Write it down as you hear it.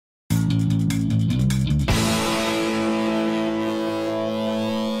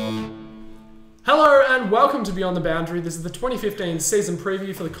Hello and welcome to Beyond the Boundary. This is the 2015 season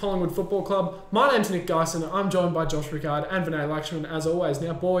preview for the Collingwood Football Club. My name's Nick Dyson. I'm joined by Josh Rickard and Vinay Lakshman as always.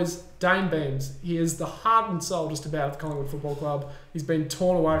 Now boys, Dane Beams. He is the heart and soul just about of the Collingwood Football Club. He's been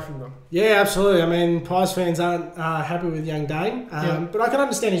torn away from them. Yeah, absolutely. I mean, Pies fans aren't happy with young Dane, but I can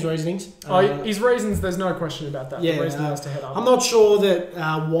understand his reasonings. His reasons, there's no question about that. Yeah, the reason he has to head up. I'm not sure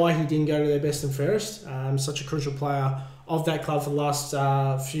that why he didn't go to their best and fairest. Such a crucial player of that club for the last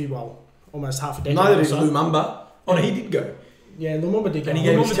almost half a decade. Neither did Lumumba. Oh, no, he did go. Yeah, Lumumba did go. And he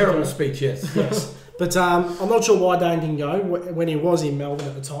gave his terrible speech, yes. Yes. But I'm not sure why Dane didn't go when he was in Melbourne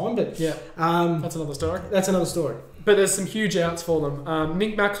at the time. But yeah, that's another story. That's another story. But there's some huge outs for them.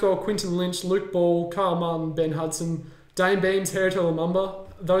 Mick Maxwell, Quinton Lynch, Luke Ball, Kyle Martin, Ben Hudson, Dane Beams, Harry Lumumba.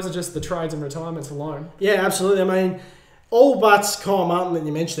 Those are just the trades and retirements alone. Yeah, absolutely. I mean, all but Kyle Martin that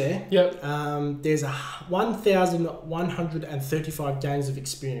you mentioned there. Yep. There's 1,135 games of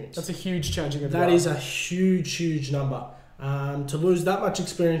experience. That's a huge changing of that is a huge number. To lose that much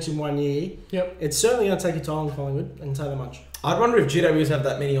experience in 1 year, it's certainly going to take a toll on Collingwood, I can tell you that much. I'd wonder if GWs have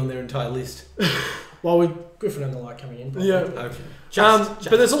that many on their entire list. Well, with Griffin and the like coming in. Probably. Yeah. Okay.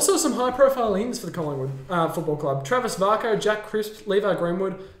 But there's also some high-profile ins for the Collingwood Football Club. Travis Varco, Jack Crisp, Levi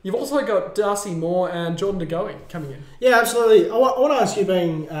Greenwood. You've also got Darcy Moore and Jordan De Goey coming in. Yeah, absolutely. I want to ask you,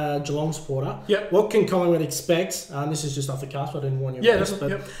 being a Geelong supporter, what can Collingwood expect? This is just off the cusp. I didn't warn you about this.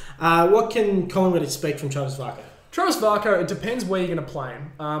 What can Collingwood expect from Travis Varco? Travis Varco, it depends where you're going to play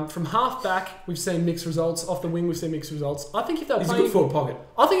him. From half back, we've seen mixed results. Off the wing, we've seen mixed results. I think if they're playing, he's a good forward pocket.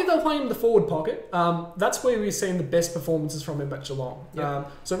 I think if they're playing him in the forward pocket, that's where we've seen the best performances from him at Geelong.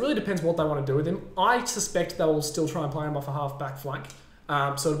 So it really depends what they want to do with him. I suspect they will still try and play him off a half back flank.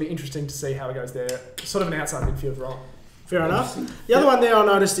 So it'll be interesting to see how it goes there. Sort of an outside midfield role. Fair enough. The other one there I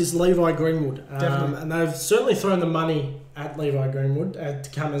noticed is Levi Greenwood. And they've certainly thrown the money at Levi Greenwood to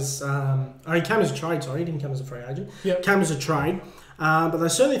come as... he came as a trade, sorry. He didn't come as a free agent. Came as a trade. But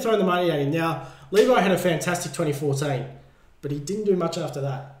they've certainly thrown the money at him. Now, Levi had a fantastic 2014, but he didn't do much after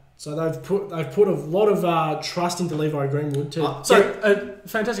that. So they've put a lot of trust into Levi Greenwood to...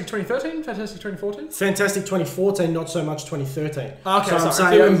 fantastic 2013, fantastic 2014? Fantastic 2014, not so much 2013. Okay, so I'm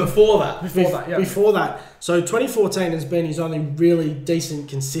saying even before that. Before that. So 2014 has been his only really decent,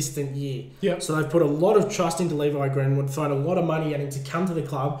 consistent year. So they've put a lot of trust into Levi Greenwood, thrown a lot of money at him to come to the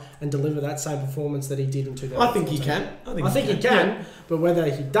club and deliver that same performance that he did in 2014. I think he can. I think he can, but whether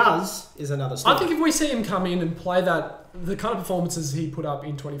he does is another story. I think if we see him come in and play the kind of performances he put up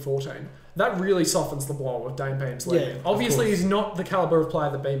in 2014, that really softens the blow of Dane Beams leaving. Obviously, he's not the calibre of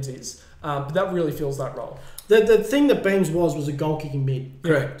player that Beams is, but that really fills that role. The thing that Beams was a goal-kicking mid.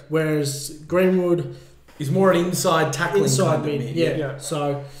 Correct. Whereas Greenwood... He's more an inside tackling kind of mid. Yeah.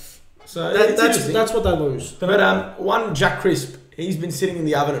 So that's what they lose. But one, Jack Crisp, he's been sitting in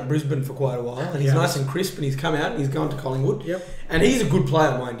the oven at Brisbane for quite a while, and he's nice and crisp, and he's come out and he's gone to Collingwood. And he's a good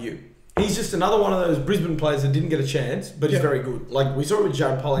player, mind you. He's just another one of those Brisbane players that didn't get a chance, but he's very good. Like we saw it with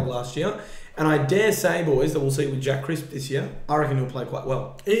Jared Pollock last year, and I dare say, boys, that we'll see with Jack Crisp this year. I reckon he'll play quite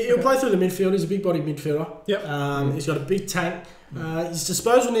well. He'll play through the midfield. He's a big-bodied midfielder. He's got a big tank. His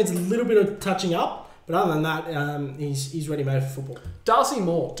disposal needs a little bit of touching up, but other than that, he's ready made for football. Darcy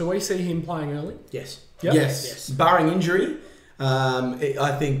Moore, do we see him playing early? Yes. Yes. Barring injury.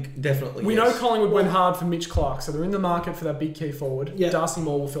 I think definitely. We know Collingwood went hard for Mitch Clark, so they're in the market for that big key forward. Darcy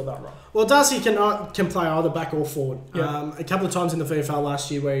Moore will fill that role. Well, Darcy can play either back or forward. A couple of times in the VFL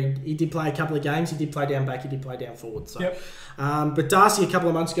last year where he did play a couple of games, he did play down back, he did play down forward. So. But Darcy, a couple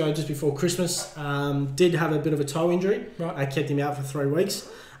of months ago, just before Christmas, did have a bit of a toe injury. I kept him out for 3 weeks.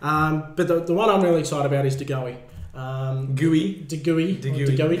 But the one I'm really excited about is De Goey. De Goey.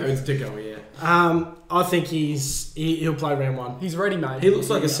 It's De Goey, yeah. I think he'll play round one. He's ready, mate. He looks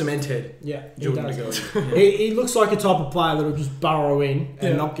like a cement head. Yeah, Jordan De Goey. he looks like a type of player that will just burrow in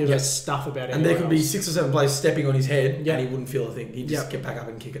and not give us stuff about it. And there could be 6 or 7 players stepping on his head and he wouldn't feel a thing. He'd just get back up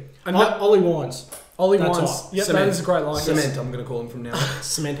and kick it. And Ollie Wines. Ollie Wines. Yep, that is a great line. Cement, I'm going to call him from now on.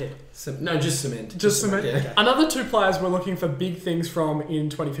 Cement head. No, just cement. Just cement. Yeah. Okay. Another 2 players we're looking for big things from in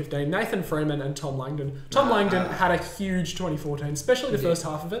 2015, Nathan Freeman and Tom Langdon. Tom Langdon had a huge 2014, especially the first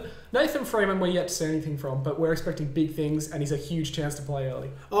half of it. Nathan Freeman we're yet to see anything from, but we're expecting big things and he's a huge chance to play early.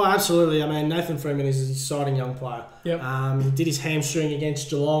 Oh, absolutely. I mean, Nathan Freeman is an exciting young player. He did his hamstring against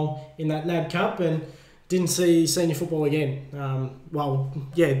Geelong in that NAB Cup and didn't see senior football again.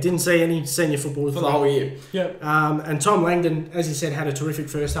 Didn't see any senior football for the whole year. And Tom Langdon, as he said, had a terrific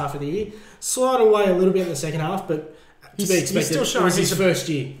first half of the year. Slide away a little bit in the second half, but to be expected. He's still showing his first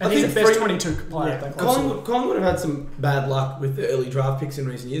year. And he's the best 22 player. Collingwood have had some bad luck with the early draft picks in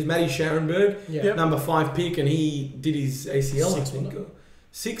recent years. Matty Scharenberg, number 5 pick, and he did his ACL, I think.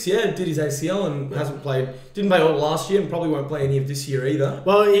 6, did his ACL and hasn't played. Didn't play all last year and probably won't play any of this year either.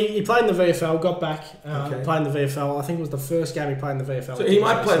 Well, he played in the VFL, got back, played in the VFL. I think it was the first game he played in the VFL. So he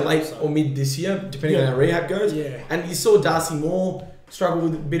might play late or mid this year, depending on how rehab goes. Yeah. And you saw Darcy Moore struggle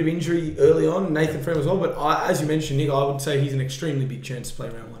with a bit of injury early on, Nathan Freeman as well. But as you mentioned, Nick, I would say he's an extremely big chance to play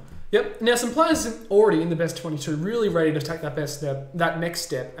round 1. Yep. Now, some players already in the best 22, really ready to take that next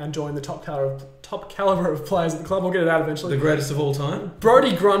step and join the top caliber of players at the club. We'll get it out eventually. The greatest of all time.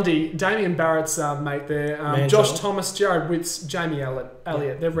 Brodie Grundy, Damien Barrett's mate there, Josh Thomas, Jared Witts, Jamie Elliott.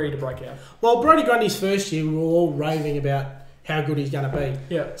 They're ready to break out. Well, Brodie Grundy's first year, we were all raving about how good he's going to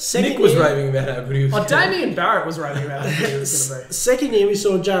be. Yeah. Nick was raving about how good he was. Damien Barrett was raving about how good he was going to be. Second year, we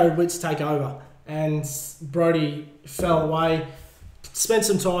saw Jared Witts take over, and Brodie fell away. Spent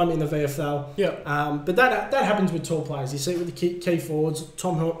some time in the VFL. Yeah. But that happens with tall players. You see it with the key forwards.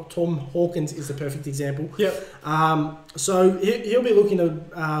 Tom Hawkins is the perfect example. Yep. So he'll be looking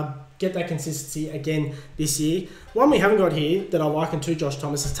to get that consistency again this year. One we haven't got here that I liken to Josh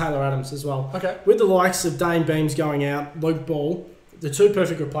Thomas is Taylor Adams as well. Okay. With the likes of Dane Beams going out, Luke Ball, the two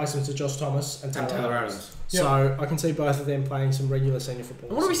perfect replacements of Josh Thomas and Taylor Adams. Yep. So I can see both of them playing some regular senior football.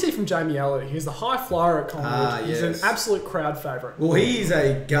 And what do we see from Jamie Elliott? He's the high flyer at Collingwood. He's an absolute crowd favourite. Well, he's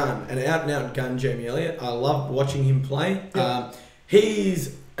a gun, an out-and-out gun, Jamie Elliott. I love watching him play. Yep.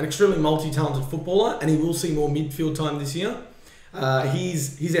 He's an extremely multi-talented footballer, and he will see more midfield time this year.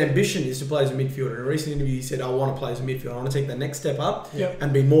 His ambition is to play as a midfielder. In a recent interview, he said, I want to play as a midfielder. I want to take the next step up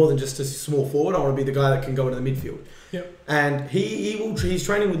and be more than just a small forward. I want to be the guy that can go into the midfield. Yep. And he's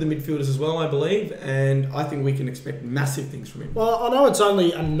training with the midfielders as well, I believe, and I think we can expect massive things from him. Well, I know it's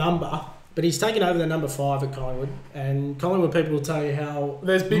only a number, but he's taken over the number 5 at Collingwood, and Collingwood people will tell you how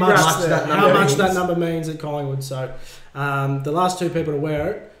much that number means at Collingwood. So the last 2 people to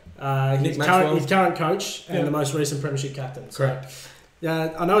wear it, his current coach and the most recent premiership captain. Correct.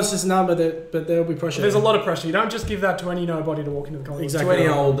 Yeah, I know it's just a number, but there will be pressure. There's a lot of pressure. You don't just give that to any nobody to walk into the Collingwood. Exactly. To any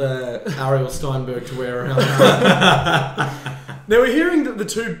old Ariel Steinberg to wear around. Now, we're hearing that the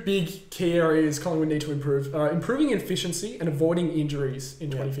 2 big key areas Collingwood need to improve are improving efficiency and avoiding injuries in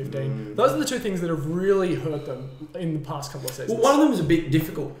 2015. Those are the 2 things that have really hurt them in the past couple of seasons. Well, one of them is a bit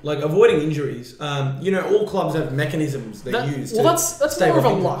difficult, like avoiding injuries. All clubs have mechanisms they use. Well, that's more of a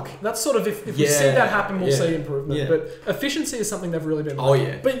luck. That's sort of if we see that happen, we'll see improvement. Yeah. But efficiency is something they've really been.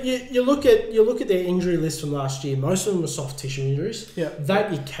 But you look at their injury list from last year. Most of them were soft tissue injuries. Yeah.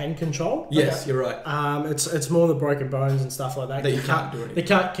 That you can control. Yes, you're right. It's more the broken bones and stuff like that. That you can't do it.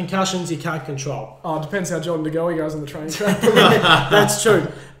 The concussions you can't control. Oh, it depends how Jordan De Goey goes on the training track. That's true.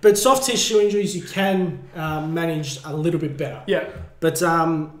 But soft tissue injuries you can manage a little bit better. Yeah. But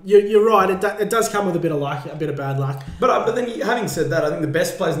you're right. It does come with a bit of luck, a bit of bad luck. But then, having said that, I think the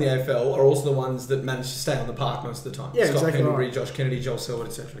best players in the AFL are also the ones that manage to stay on the park most of the time. Yeah, Scott exactly Pendlebury, right. Josh Kennedy, Joel Selwood,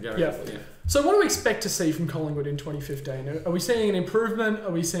 etc. Yeah. So what do we expect to see from Collingwood in 2015? Are we seeing an improvement?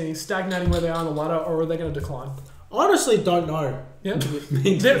 Are we seeing stagnating where they are on the ladder, or are they going to decline? I honestly don't know. Yeah,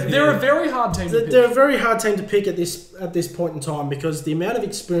 they're a very hard team to pick. They're a very hard team to pick at this point in time because the amount of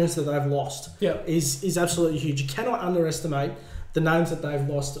experience that they've lost is absolutely huge. You cannot underestimate the names that they've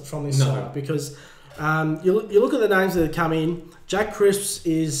lost from this side because you look at the names that have come in. Jack Crisps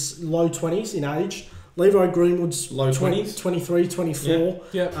is low 20s in age. Levi Greenwood's low 20s, 23, 24.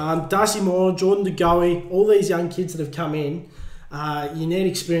 Yeah. Darcy Moore, Jordan De Goey, all these young kids that have come in. You need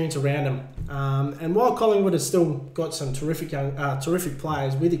experience around them. And while Collingwood has still got some terrific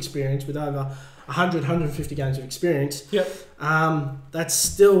players with experience, with over 100, 150 games of experience, that's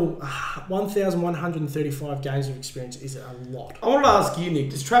still 1,135 games of experience is a lot. I wanted to ask you,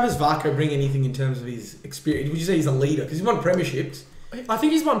 Nick, does Travis Varco bring anything in terms of his experience? Would you say he's a leader? Because he's won premierships. I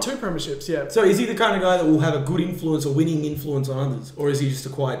think he's won 2 premierships, yeah. So is he the kind of guy that will have a good influence or winning influence on others? Or is he just a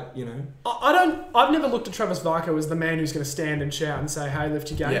quite, I've never looked at Travis Varco as the man who's going to stand and shout and say, hey,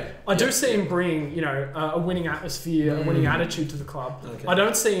 lift your game. I do see him bring, a winning atmosphere, a winning attitude to the club. Okay. I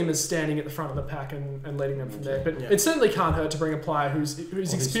don't see him as standing at the front of the pack and leading them from there. But it certainly can't hurt to bring a player who's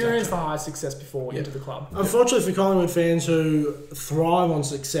experienced the highest success before into the club. Unfortunately for Collingwood fans who thrive on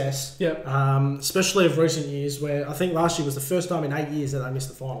success, especially of recent years, where I think last year was the first time in 8 years that they missed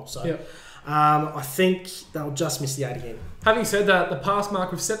the final. So I think they'll just miss the 8 again. Having said that, the pass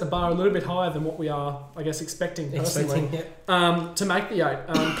mark, we've set the bar a little bit higher than what we are, I guess, expecting personally to make the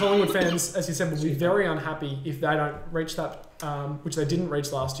 8. Collingwood fans, as you said, will be very unhappy if they don't reach that, which they didn't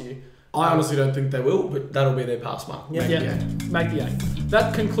reach last year. I honestly don't think they will, but that'll be their pass mark. Make the 8.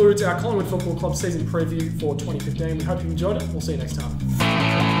 That concludes our Collingwood Football Club season preview for 2015. We hope you enjoyed it. We'll see you next time.